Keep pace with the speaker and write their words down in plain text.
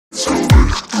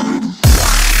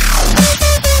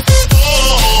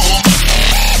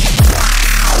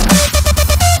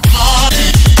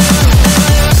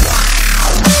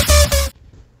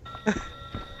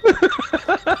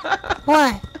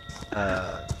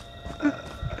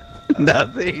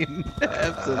Nothing.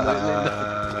 Absolutely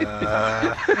nothing.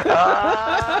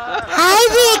 Hi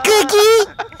there, Cookie.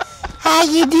 How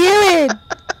you doing?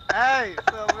 Hey,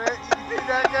 so man, you see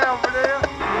that guy over there?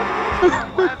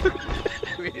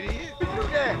 You idiot. Do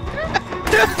that.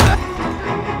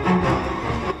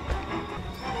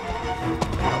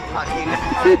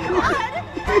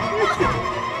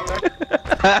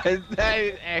 I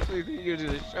didn't actually think he was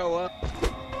gonna show up.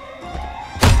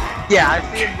 Yeah, I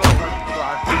see him go up.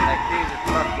 I see his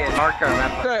fucking marker on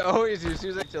that. I always use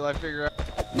it till I figure out.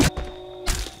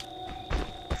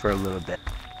 For a little bit.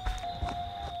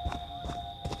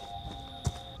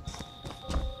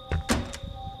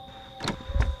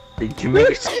 Did you make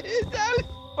it? Is that a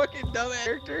fucking dumb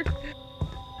character?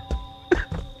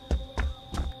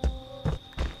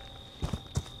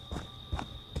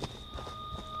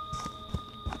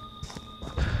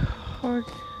 Fuck.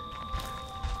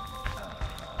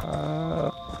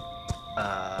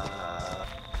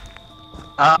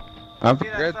 I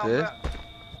forget this.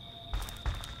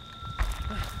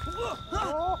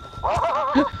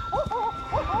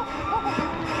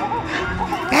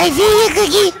 I see you,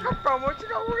 Cookie. Where'd you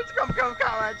come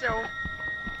at, Joe?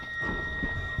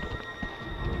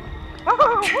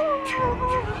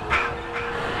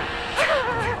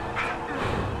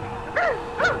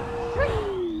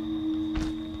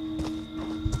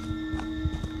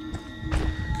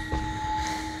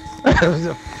 That was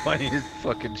the funniest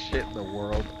fucking shit in the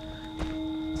world.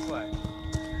 What?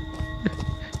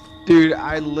 Dude,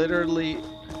 I literally...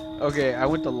 Okay, I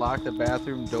went to lock the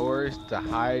bathroom doors to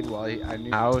hide while I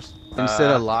knew the house.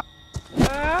 Instead of lock...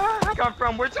 Come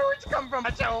from? Where'd you come from,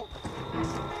 Joe?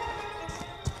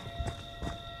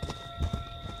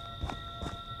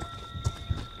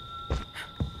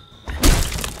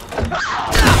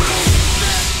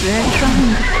 They're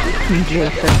trying to shoot me,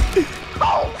 Jason.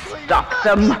 Stop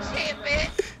them.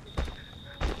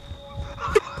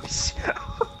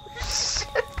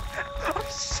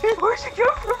 Where'd you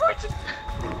come from?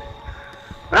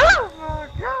 Oh my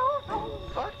god!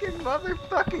 Fucking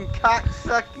motherfucking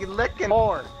cocksucky licking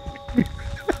whore!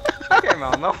 Came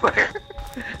out of nowhere.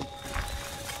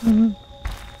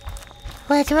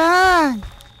 What's wrong?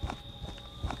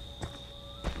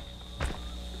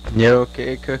 You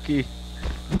okay, Cookie?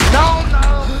 No,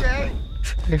 okay.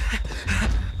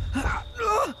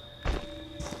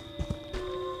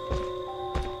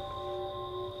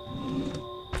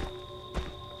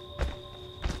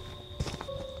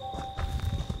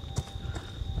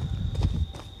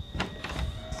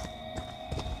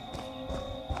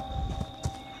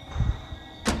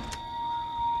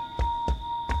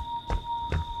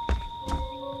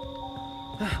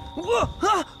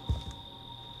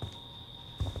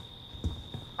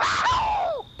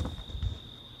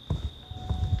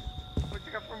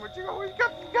 Where'd you go? You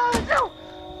gotta do?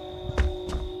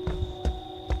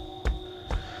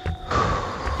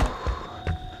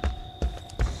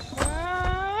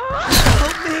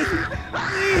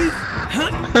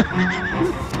 Help me,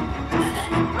 please.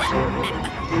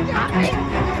 You got me.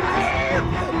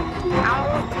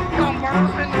 Don't burn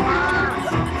in the fire.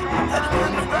 Don't burn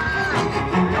in the fire.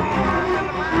 Don't burn in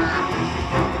the fire.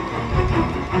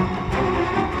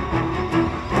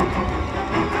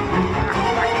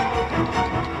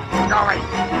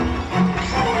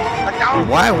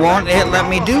 Why won't it let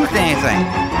me do anything?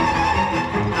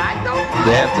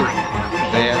 They have to be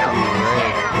red.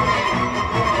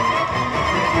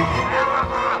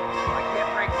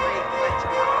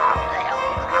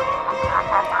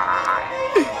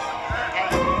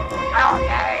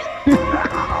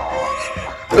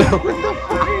 What the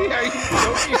fuck are you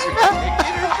joking?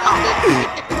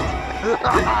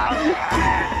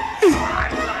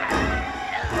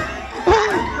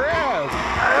 Holy crap!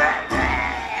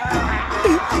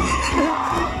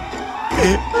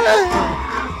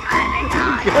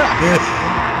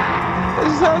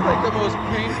 This sounds like the most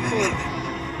painful.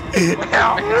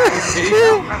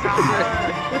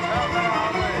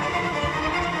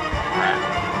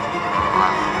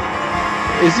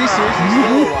 Is he seriously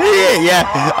still alive? Yeah,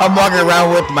 I'm walking around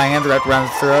with my hands wrapped around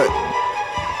his throat.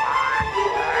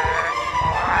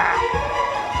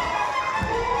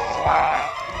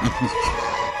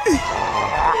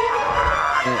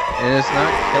 And it's not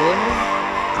killing him?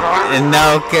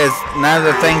 No, because none of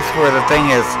the things for the thing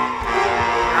is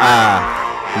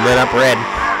lit up red.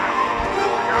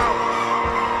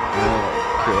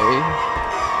 Okay.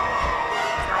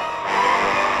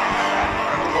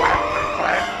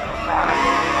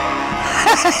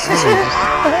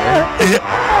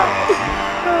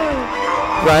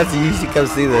 Ross, you should come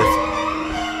see this.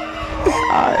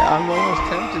 I'm almost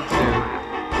tempted to.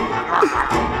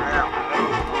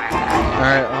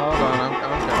 Alright, hold on.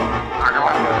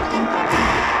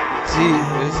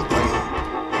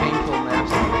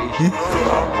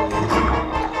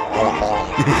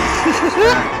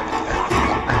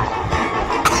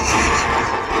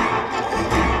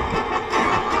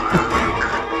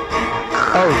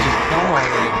 Oh, just come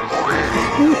already.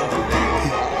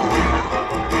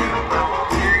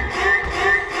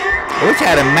 I wish I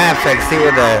had a map so I could see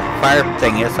where the fire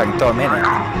thing is so I can throw them in it.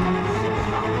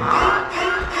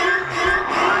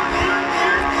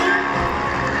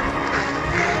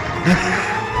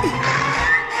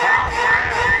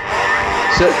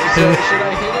 So should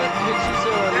I hit you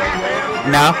so I let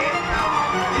go? No.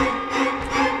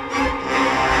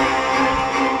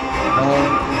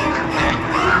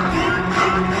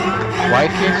 Why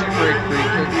can't you break free,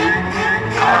 Cookie?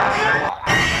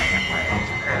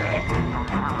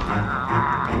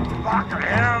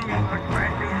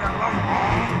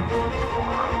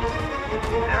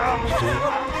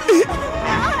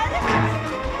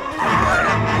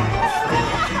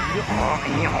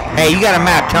 Hey, you got a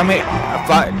map. Tell me,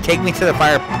 take me to the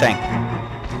fire thing.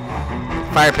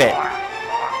 Fire pit.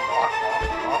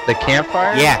 The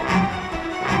campfire? Yeah.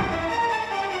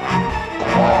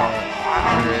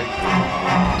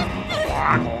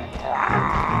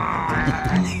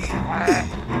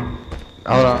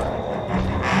 Hold on.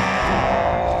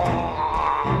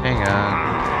 Hang on.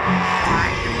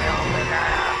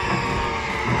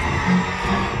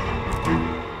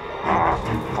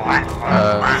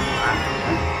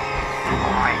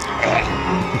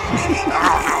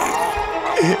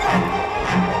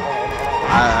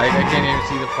 I can't even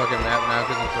see the fucking map now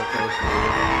because I'm so close to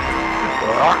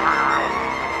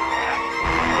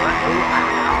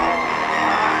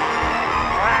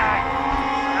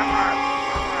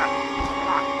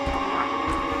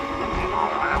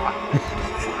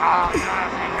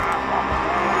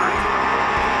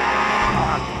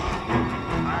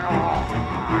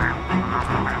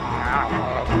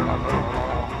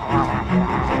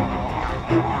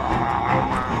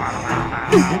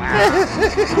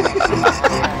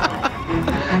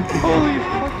Holy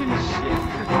fucking shit.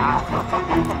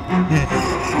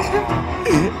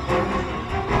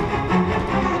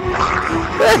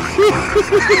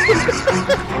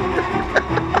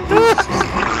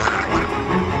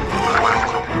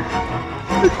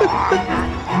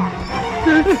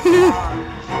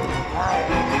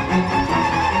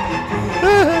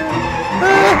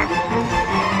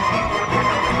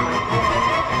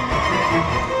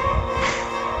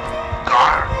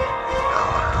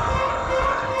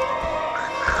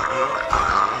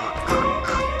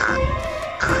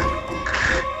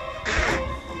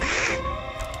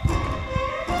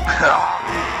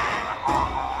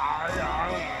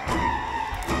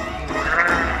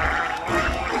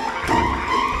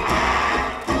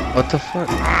 What the fuck?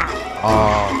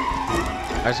 Oh,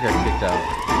 I just got kicked out.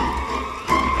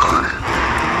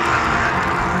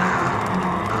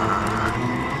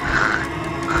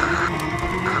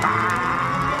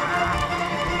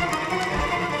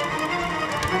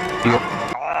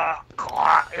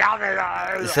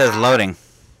 It says loading.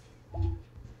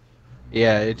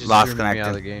 Yeah, it just Lost threw me out connection.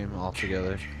 of the game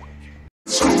altogether.